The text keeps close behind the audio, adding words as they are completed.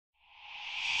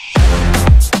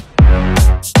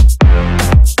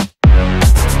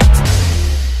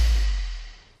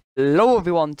Hello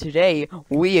everyone, today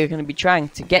we are going to be trying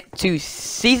to get to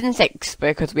Season 6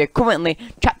 because we are currently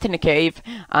trapped in a cave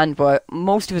and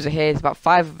most of us are here. There's about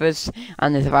 5 of us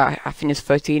and there's about, I think there's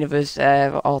 13 of us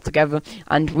all together,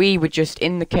 and we were just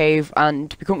in the cave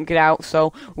and we couldn't get out,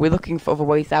 so we're looking for other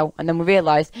ways out. And then we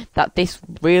realised that this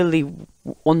really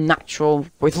unnatural,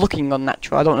 well, it's looking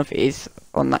unnatural, I don't know if it is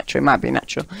unnatural, it might be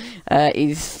natural,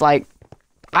 is like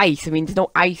ice. I mean, there's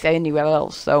no ice anywhere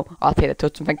else, so I'll take the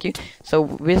totem, thank you. So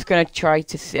we're just going to try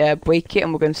to break it,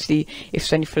 and we're going to see if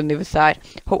there's anything on the other side.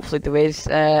 Hopefully there is,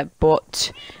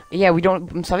 but yeah,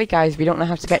 I'm sorry guys, we don't know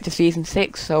how to get to Season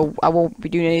 6, so I won't be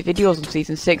doing any videos on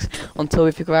Season 6 until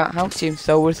we figure out how to,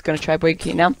 so we're just going to try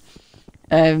breaking it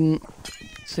now.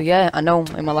 So yeah, I know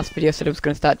in my last video I said I was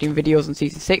going to start doing videos on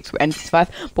Season 6, we're ending Season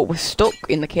 5, but we're stuck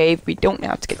in the cave, we don't know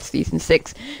how to get to Season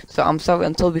 6, so I'm sorry,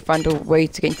 until we find a way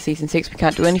to get into Season 6, we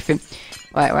can't do anything.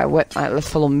 Right, let's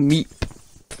follow Meep.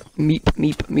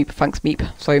 Meep, thanks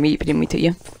Meep. Sorry Meep, I didn't mean to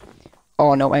you.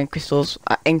 Oh no, end crystals.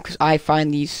 I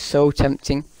find these so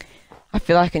tempting. I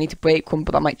feel like I need to break one,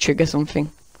 but that might trigger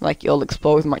something. Like it'll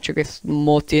explode, might trigger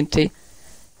more TNT.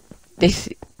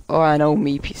 Oh, I know,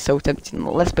 Meep, it's so tempting.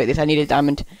 Let's break this, I need a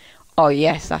diamond. Oh,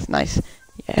 yes, that's nice.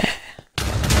 Yeah.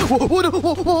 What,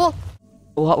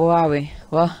 where are we?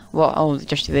 What? Oh,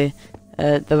 just there.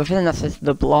 There's a thing that says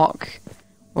the block.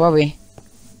 Where are we?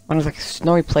 One of like a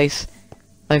snowy place.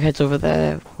 Like, heads over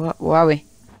there. Where are we?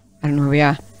 I don't know where we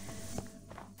are.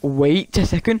 Wait a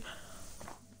second.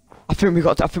 I think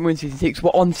we're in Season 6. We're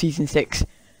on Season 6.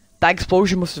 That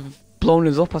explosion must have blown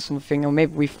us up or something, or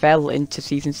maybe we fell into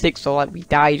Season 6, or like we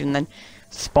died and then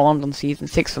spawned on Season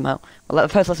 6 somehow. Well,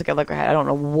 first let's get a look ahead. I don't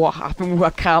know what happened.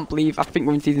 I can't believe, I think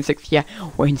we're in Season 6. Yeah,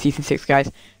 we're in Season 6,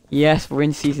 guys. Yes, we're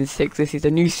in Season 6. This is a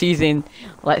new season.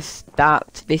 Let's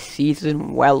start this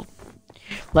season well.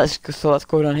 Let's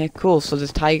go down here. Cool, so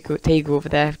there's Tiger over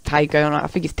there. I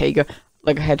think it's Tiger.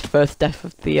 Like ahead, first death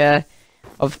of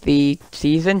the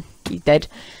season. He's dead.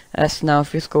 So now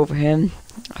if we just go over here,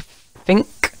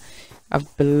 I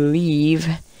believe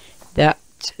that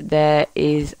there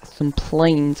is some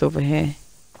plains over here.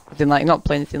 As in, like, not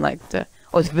plains, as in, like, oh,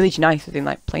 it's village nice, as in,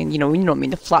 like, plain, you know what I mean,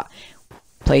 the flat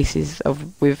places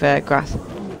with grass.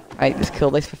 Right, let's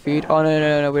kill this for food. Oh,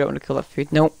 no, we don't want to kill that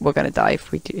food. No, we're gonna die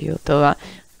if we do that.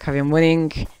 Carry on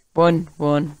winning. One.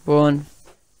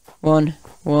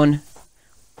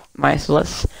 Right, so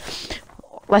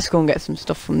let's go and get some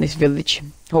stuff from this village.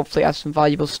 Hopefully it has some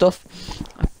valuable stuff.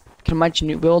 I can imagine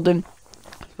it will do.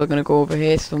 We're gonna go over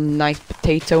here, some nice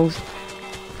potatoes,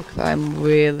 because I'm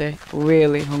really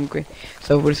hungry.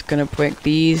 So we're just gonna break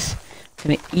these,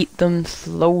 gonna eat them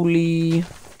slowly.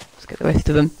 Let's get the rest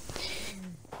of them.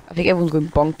 I think everyone's going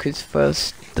bonkers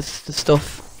first. The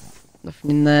stuff, nothing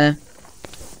in there.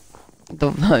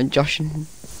 Josh and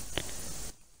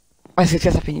I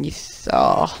success happening.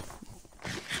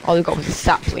 All we got was a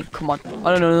sapling, come on.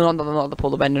 Oh no, not the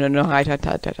polar bear, no, hide.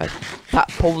 That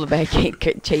polar bear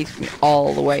chased me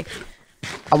all the way.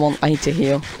 I need to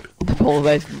heal. The polar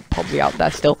bear's probably out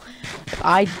there still. If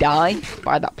I die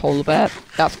by that polar bear,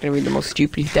 that's going to be the most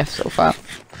stupidest death so far.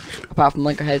 Apart from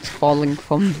like a head falling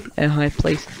from a high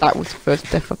place. That was the first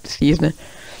death of the season.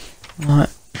 Right.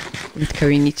 With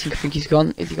Korean eating, I think he's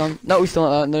gone. Is he gone? No, he's still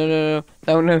not. No.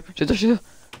 Oh,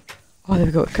 there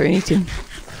we go, Korean eating.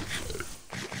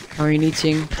 Korean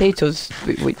eating potatoes,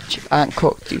 which aren't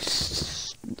cooked, do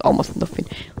almost nothing.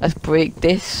 Let's break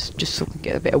this, just so we can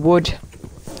get a bit of wood.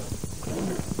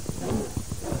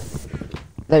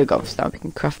 There we go, so now we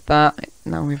can craft that.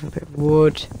 Now we have a bit of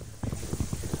wood.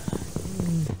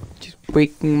 Just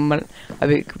breaking, I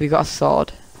think we got a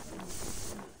sword.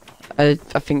 I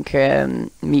think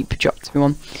Meep dropped me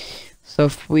one. So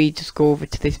if we just go over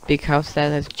to this big house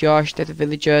there's Josh, there's a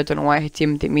villager, don't know why I hit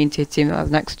him, didn't mean to hit him, that was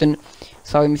an accident.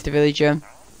 Sorry, Mr. Villager.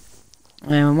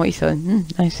 What are you selling?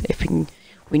 Nice.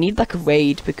 We need like a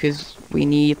raid, because we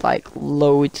need like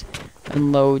loads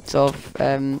and loads of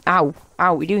ow, what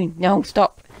are you doing? No,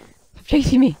 stop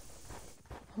chasing me.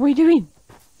 What are you doing?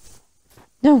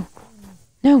 No,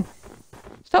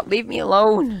 stop, leave me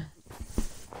alone.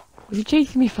 What are you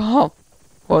chasing me for?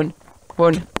 One.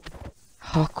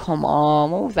 Oh, come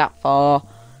on, what was that for?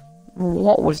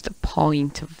 What was the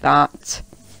point of that?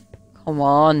 Come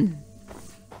on.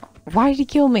 Why did he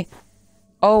kill me?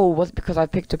 Oh, was it because I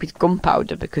picked up his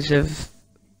gunpowder? Because of...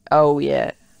 Oh,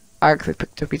 yeah. I actually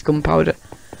picked up his gunpowder.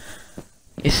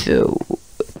 So...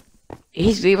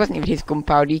 It wasn't even his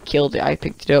gunpowder, he killed it, I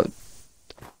picked it up.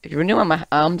 If you remember my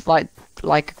arms like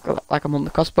I'm on the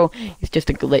crossbow, it's just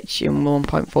a glitch in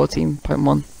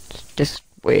 1.14.1. It's just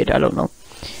weird, I don't know.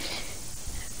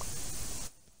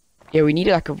 Yeah, we need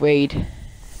like a raid.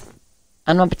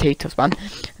 and my potatoes, man.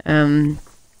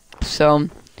 So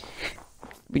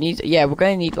we need, yeah, we're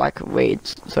gonna need like a raid.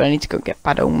 So I need to go get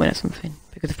Bad Omen or something,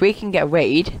 because if we can get a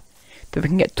raid, then we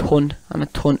can get a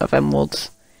ton of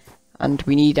emeralds, and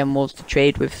we need emeralds to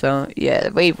trade with. So yeah,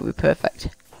 the raid would be perfect.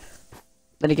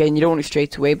 Then again, you don't want it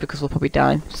straight away because we'll probably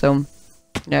die. So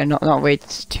no, not raid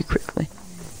too quickly.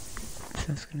 So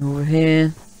let's go over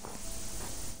here.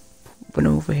 One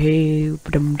over here.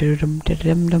 Dum dum dum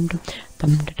dum dum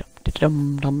dum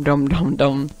dum dum dum dum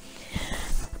dum.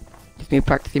 Just me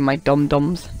practicing my dum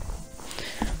dums.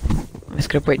 I'm just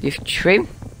gonna break this tree.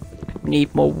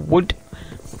 Need more wood.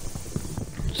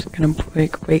 Just gonna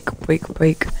break.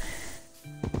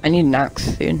 I need an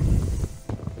axe soon.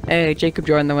 Hey, Jacob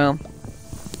joined the well.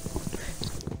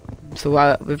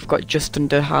 So we've got just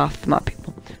under half the map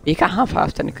people. You can't have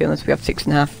half technically unless we have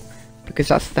 6.5, because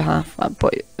that's the half.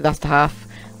 But that's the half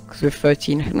because we're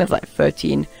 13. I think there's like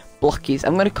 13 blockies.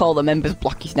 I'm gonna call the members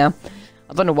blockies now.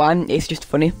 I don't know why. It's just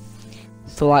funny.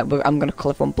 So like I'm gonna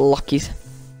call everyone blockies.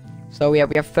 So yeah,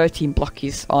 we have 13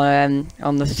 blockies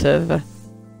on the server.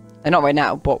 Not right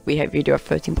now, but we do have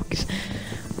 13 blockies.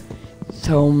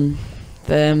 So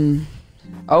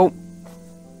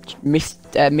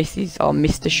Mrs. or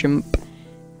Mr. Shrimp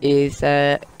is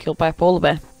killed by a polar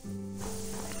bear.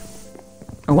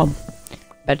 Oh well.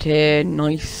 Bed here,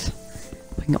 nice.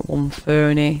 Bring up one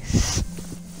furnace.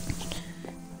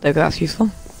 There, that's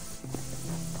useful.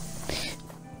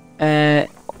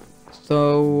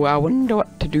 So I wonder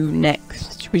what to do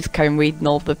next. Should we just carry on raiding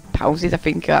all the houses? I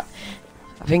think that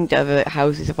the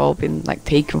houses have all been like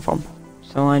taken from.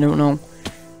 So I don't know.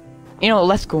 You know,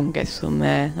 let's go and get some.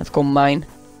 Let's go mine.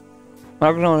 We're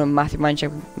not going on a massive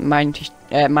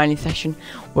mining session.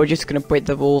 We're just gonna break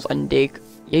the rules and dig.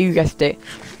 Yeah, you guessed it.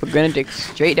 We're gonna dig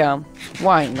straight down.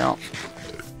 Why not?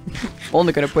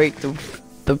 Only gonna break the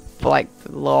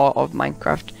law of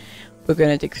Minecraft. We're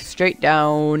gonna dig straight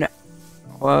down.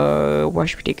 Where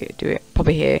should we dig it? Do it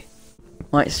probably here.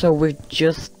 Right, so we've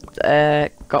just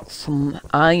got some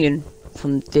iron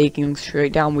from digging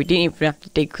straight down. We didn't even have to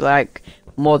dig like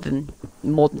more than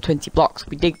 20 blocks.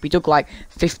 We dug like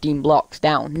 15 blocks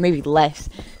down, maybe less.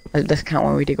 Let's count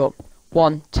when we dig up.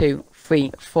 1, 2,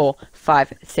 3, 4,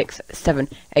 5, 6, 7,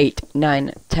 8,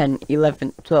 9, 10,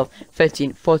 11, 12,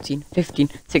 13, 14, 15,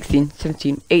 16,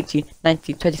 17, 18,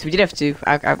 19, 20. So we did have to.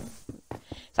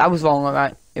 So I was wrong,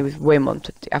 alright. It was way more than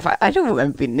 20. I don't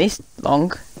remember being this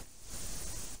long.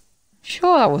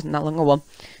 Sure, that wasn't that long ago.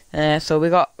 So we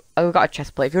got a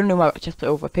chest plate. If you don't know about a chest plate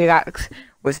over a pickaxe,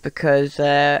 was because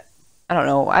I don't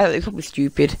know. It's probably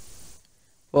stupid,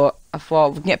 but I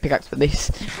thought we can get a pickaxe for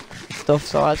this stuff.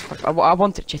 So I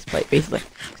wanted a chest plate basically.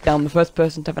 I'm the first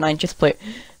person to have an iron chest plate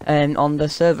on the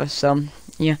server. So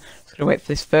yeah, just gonna wait for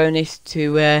this furnace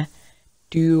to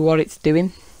do what it's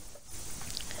doing.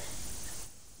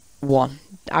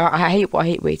 I hate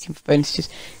waiting for furnaces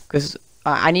because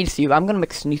I need to. I'm gonna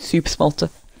make a new super smelter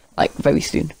like very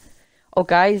soon. Oh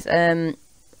guys,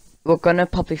 we're gonna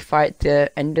probably fight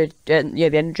the Ender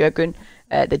Dragon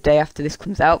the day after this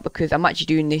comes out, because I'm actually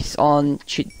doing this on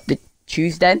the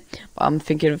Tuesday, but I'm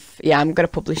thinking of I'm gonna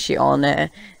publish it on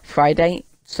Friday.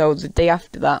 So the day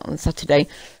after that, on Saturday,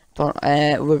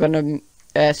 we're gonna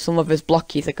some of us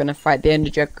blockies are gonna fight the Ender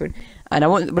Dragon,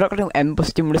 and we're not gonna do end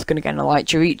busting. We're just gonna get an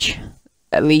elytra each,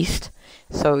 at least.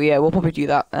 So yeah, we'll probably do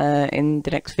that in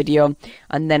the next video,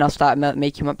 and then I'll start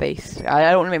making my base. I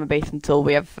don't want to make my base until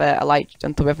we have an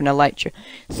elytra.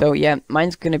 So yeah,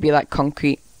 mine's gonna be like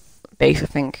concrete base. I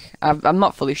think I'm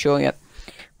not fully sure yet,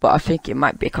 but I think it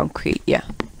might be concrete. Yeah,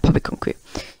 probably concrete.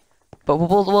 But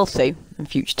we'll see in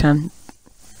future time.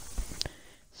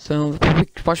 So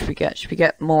what should we get? Should we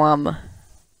get more armor,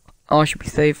 or should we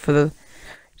save for the?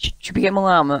 Should we get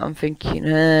more armor? I'm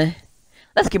thinking.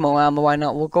 Let's get more armor, why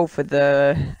not? We'll go for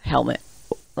the helmet.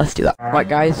 Let's do that. Right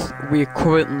guys, we're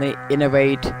currently in a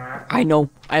raid. I know,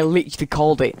 I literally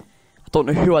called it. I don't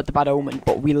know who had the bad omen,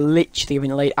 but we literally were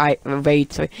in a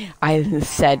raid. So I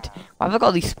said, why have I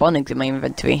got these spawn eggs in my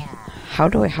inventory? How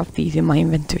do I have these in my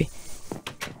inventory?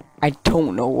 I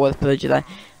don't know what the pillager there.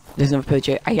 There's another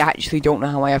pillager. I actually don't know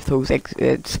how I have those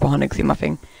spawn eggs in my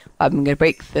thing. I'm gonna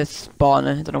break the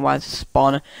spawner. I don't know why it's a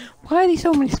spawner. Why are there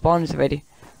so many spawners already?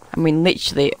 I mean,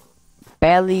 literally,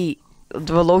 barely.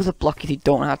 There are loads of blockies who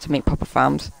don't know how to make proper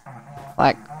farms.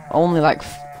 Like, only like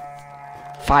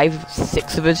 5,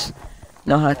 6 of us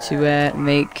know how to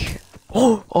make.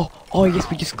 Oh yes,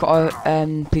 we just got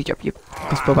a. Please drop your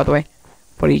crossbow, by the way.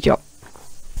 What did you drop?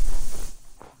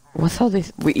 What's all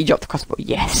this? You dropped the crossbow.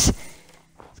 Yes.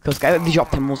 Because they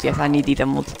dropped emeralds. Yes, I need these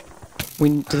emeralds.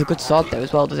 There's a good sword there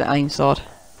as well. There's an iron sword.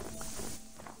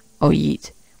 Oh,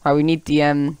 yeet. Right, we need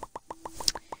the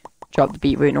Drop the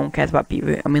beetroot. No one cares about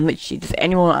beetroot. I mean, literally, does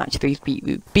anyone actually eat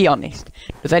beetroot? Be honest.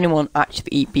 Does anyone actually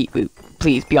eat beetroot?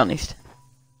 Please be honest.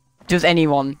 Does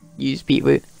anyone use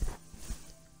beetroot?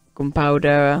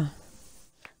 Gunpowder.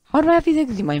 How do I have these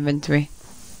eggs in my inventory?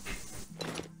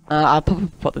 I'll probably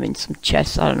put them in some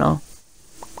chests. I don't know.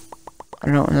 I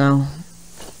don't know.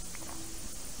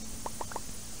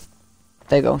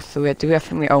 There you go. So do we have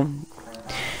from our own?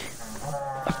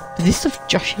 Is this stuff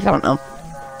Josh's? I don't know.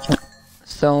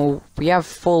 So we have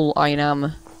full iron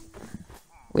armor.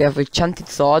 We have a enchanted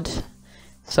sword.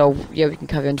 So yeah, we can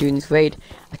carry on doing this raid.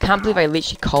 I can't believe I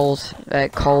literally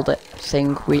called it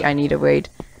saying I need a raid.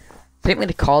 I didn't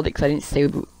really call it because I didn't say,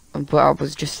 but I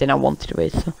was just saying I wanted a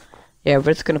raid. So yeah, we're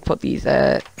just gonna put these.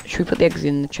 Should we put the eggs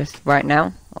in the chest right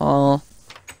now, or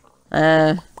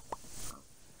drop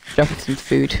off some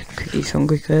food because he's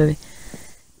hungry clearly?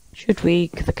 Should we?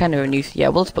 Because they're kind of new. Yeah,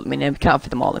 we'll just put them in there. We can't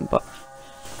fit them all in, but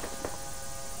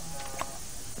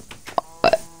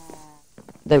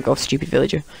there we go. Stupid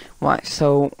villager. Right.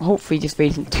 So hopefully this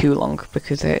raid isn't too long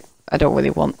because I don't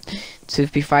really want to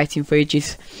be fighting for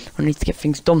ages. I need to get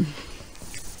things done.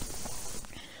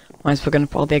 Right, so we're gonna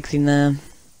put all the eggs in there. I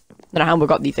don't know how we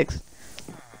got these eggs.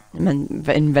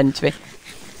 Inventory.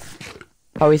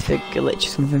 Oh, is the glitch or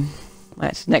something?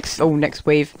 Right, so next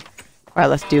wave. Right,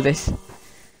 let's do this.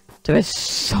 There's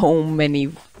so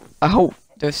many. I hope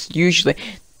there's usually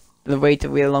the raid are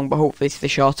really long, but hopefully it's the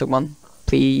shorter one.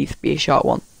 Please be a short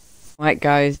one. Right,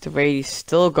 guys, the raid is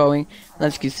still going. And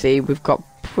as you can see, we've got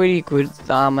pretty good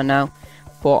armor now,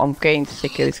 but I'm getting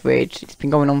sick of this raid. It's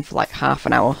been going on for like half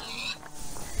an hour,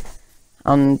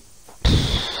 and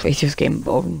it's just getting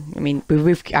boring. I mean,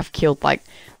 I've killed like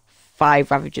 5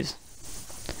 ravagers,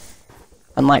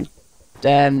 and like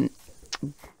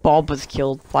Bob has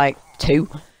killed like 2,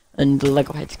 and the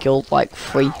Lego head's killed like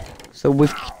 3. So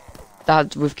we've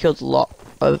killed a lot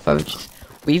of ravagers.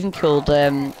 We even killed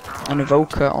an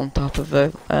evoker on top of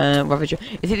a ravager.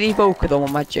 Is it the evoker though, or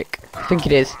magic? I think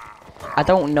it is. I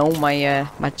don't know my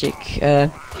magic,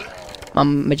 my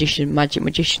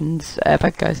magician's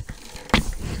bad guys.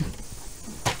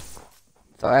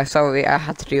 Sorry, I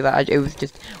had to do that. It was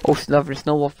just also having a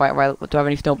snowball fight. Right, do I have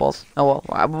any snowballs? Oh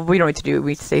well, we don't need to do it.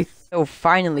 We need to see. So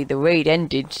finally, the raid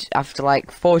ended after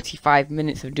like 45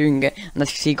 minutes of doing it, and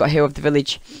as you see, got Hero of the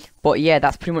Village. But yeah,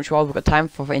 that's pretty much all we've got time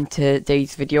for in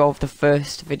today's video of the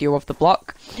first video of the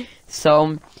block.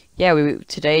 So yeah,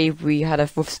 today we had a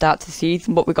rough start to the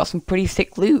season, but we got some pretty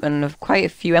sick loot and quite a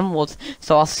few emeralds.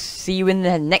 So I'll see you in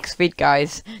the next vid,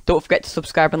 guys. Don't forget to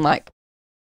subscribe and like.